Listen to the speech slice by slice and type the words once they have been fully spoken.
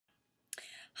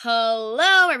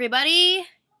Hello, everybody.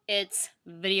 It's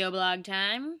video blog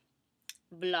time.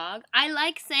 Vlog. I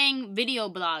like saying video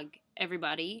blog,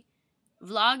 everybody.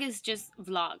 Vlog is just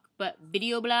vlog, but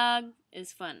video blog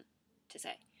is fun to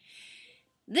say.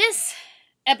 This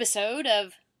episode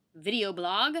of video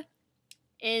blog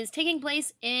is taking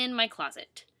place in my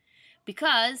closet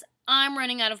because I'm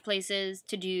running out of places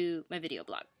to do my video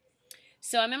blog.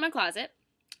 So I'm in my closet,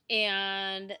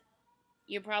 and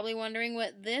you're probably wondering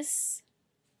what this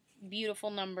beautiful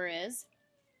number is.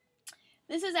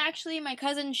 This is actually my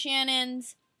cousin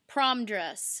Shannon's prom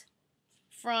dress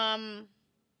from,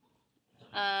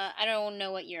 I don't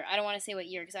know what year. I don't want to say what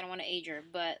year because I don't want to age her,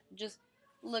 but just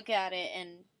look at it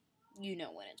and you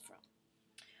know when it's from.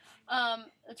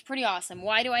 It's pretty awesome.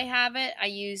 Why do I have it? I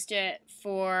used it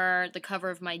for the cover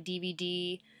of my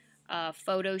DVD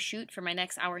photo shoot for my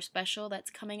next hour special that's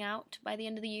coming out by the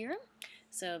end of the year.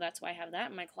 So that's why I have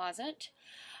that in my closet.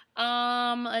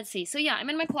 Let's see. So yeah, I'm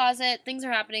in my closet. Things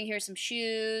are happening. Here's some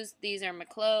shoes. These are my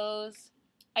clothes.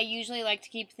 I usually like to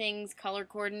keep things color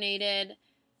coordinated,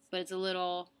 but it's a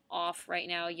little off right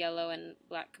now. Yellow and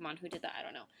black. Come on, who did that? I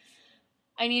don't know.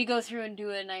 I need to go through and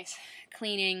do a nice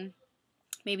cleaning.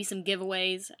 Maybe some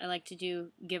giveaways. I like to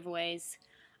do giveaways.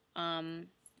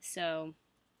 So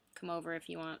come over if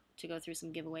you want to go through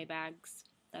some giveaway bags.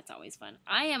 That's always fun.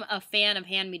 I am a fan of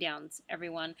hand-me-downs,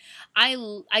 everyone. I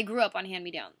grew up on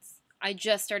hand-me-downs. I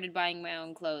just started buying my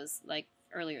own clothes, like,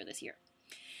 earlier this year.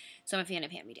 So I'm a fan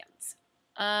of hand-me-downs.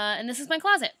 And this is my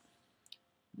closet.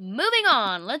 Moving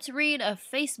on, let's read a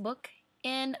Facebook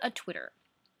and a Twitter.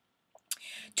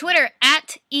 Twitter,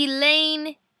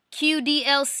 @ElaineQDLC.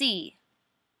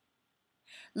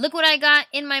 Look what I got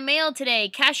in my mail today.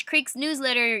 Cache Creek's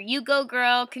newsletter. You go,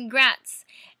 girl. Congrats.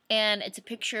 And it's a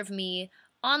picture of me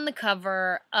on the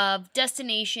cover of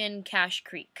Destination Cache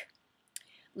Creek.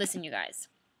 Listen, you guys.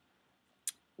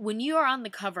 When you are on the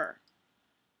cover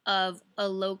of a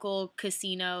local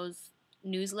casino's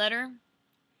newsletter,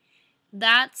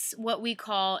 that's what we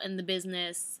call in the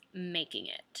business making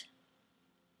it.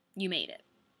 You made it.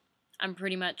 I'm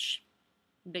pretty much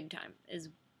big time is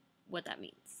what that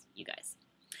means, you guys.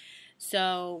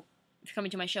 So if you're coming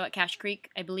to my show at Cache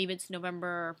Creek, I believe it's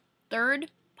November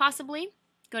 3rd, possibly.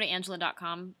 Go to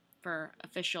Anjelah.com for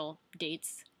official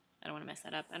dates. I don't want to mess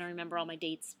that up. I don't remember all my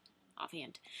dates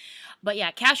offhand. But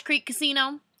yeah, Cache Creek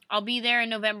Casino. I'll be there in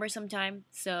November sometime,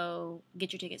 so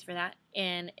get your tickets for that.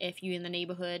 And if you're in the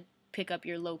neighborhood, pick up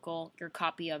your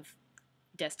copy of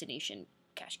Destination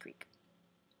Cache Creek.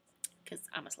 Because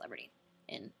I'm a celebrity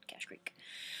in Cache Creek.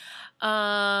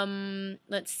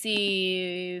 Let's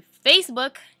see.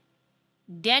 Facebook.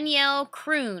 Danielle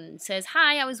Kroon says,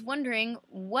 "Hi, I was wondering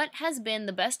what has been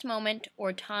the best moment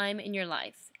or time in your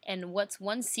life, and what's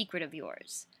one secret of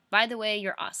yours? By the way,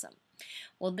 you're awesome."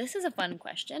 Well, this is a fun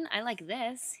question. I like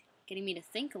this, getting me to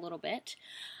think a little bit.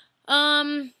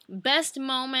 Best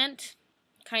moment,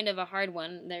 kind of a hard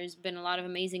one. There's been a lot of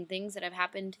amazing things that have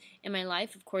happened in my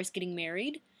life. Of course, getting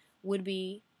married would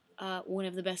be one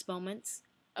of the best moments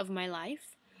of my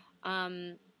life.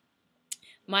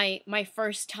 My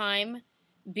first time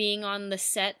being on the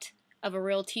set of a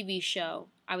real TV show.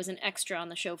 I was an extra on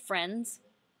the show Friends.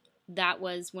 That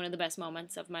was one of the best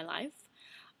moments of my life.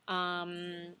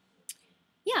 Yeah,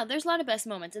 there's a lot of best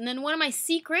moments. And then one of my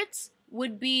secrets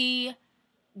would be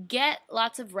get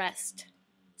lots of rest.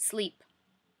 Sleep.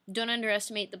 Don't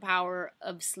underestimate the power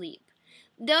of sleep.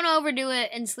 Don't overdo it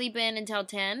and sleep in until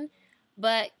 10,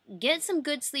 but get some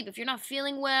good sleep. If you're not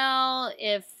feeling well,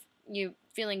 if you're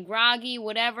feeling groggy,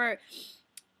 whatever,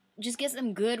 just get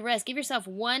some good rest. Give yourself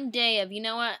one day of, you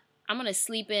know what, I'm going to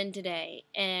sleep in today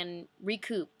and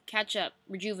recoup, catch up,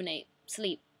 rejuvenate,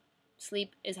 sleep.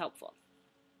 Sleep is helpful.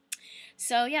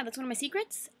 So yeah, that's one of my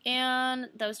secrets. And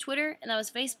that was Twitter, and that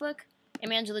was Facebook. I'm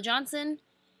Anjelah Johnson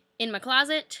in my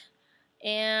closet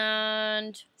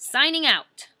and signing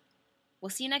out. We'll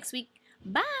see you next week.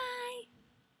 Bye!